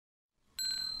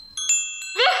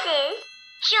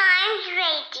Chimes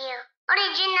Radio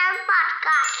original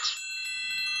podcast.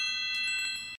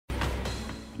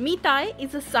 Meitei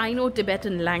is a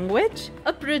Sino-Tibetan language,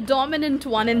 a predominant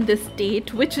one in this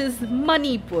state, which is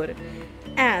Manipur,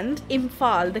 and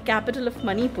Imphal, the capital of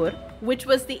Manipur, which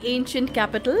was the ancient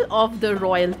capital of the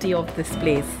royalty of this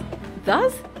place.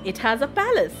 Thus, it has a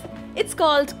palace. It's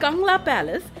called Kangla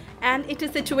Palace, and it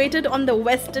is situated on the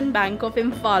western bank of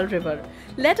Imphal River.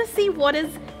 Let us see what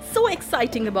is so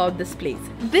exciting about this place.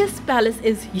 This palace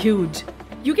is huge.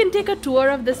 You can take a tour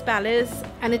of this palace,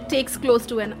 and it takes close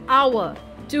to an hour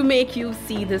to make you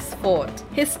see this fort.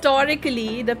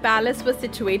 Historically, the palace was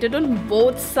situated on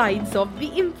both sides of the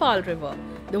Imphal River,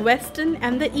 the western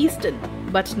and the eastern.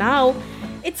 But now,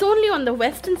 it's only on the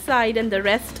western side and the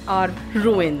rest are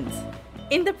ruins.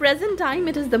 In the present time,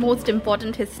 it is the most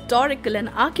important historical and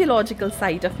archaeological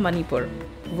site of Manipur,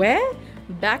 where,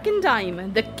 back in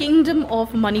time, the kingdom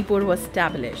of Manipur was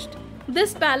established.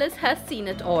 This palace has seen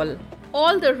it all.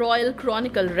 All the royal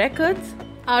chronicle records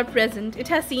are present. It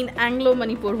has seen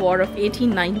Anglo-Manipur War of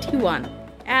 1891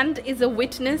 and is a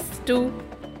witness to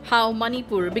how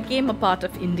Manipur became a part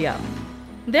of India.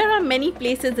 There are many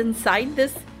places inside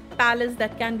this palace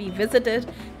that can be visited.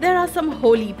 There are some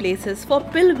holy places for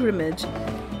pilgrimage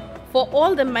for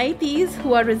all the Meiteis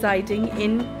who are residing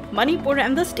in Manipur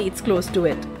and the states close to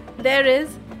it. There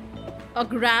is a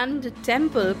grand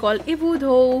temple called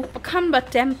Ibudho Pakhamba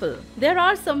Temple. There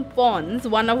are some ponds,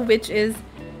 one of which is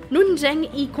Nunjeng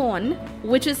Ikon,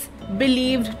 which is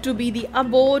believed to be the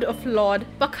abode of Lord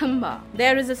Pakhamba.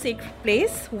 There is a sacred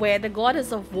place where the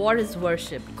goddess of war is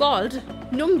worshipped, called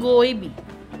Nungoebi.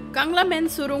 Kangla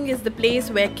Mensurung is the place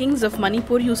where kings of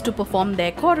Manipur used to perform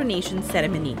their coronation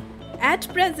ceremony.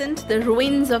 At present, the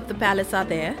ruins of the palace are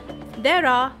there. There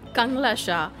are Kangla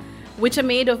Shah, which are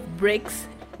made of bricks.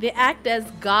 They act as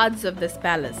guards of this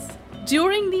palace.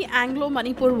 During the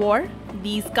Anglo-Manipur War,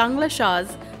 these Kangla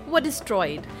Shahs were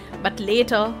destroyed, but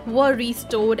later were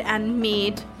restored and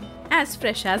made as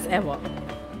fresh as ever.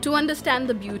 To understand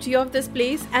the beauty of this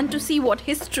place and to see what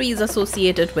history is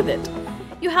associated with it,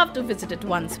 you have to visit it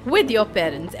once with your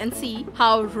parents and see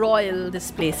how royal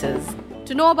this place is.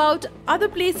 To know about other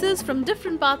places from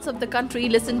different parts of the country,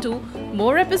 listen to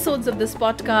more episodes of this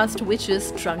podcast, which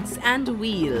is Trunks and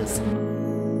Wheels.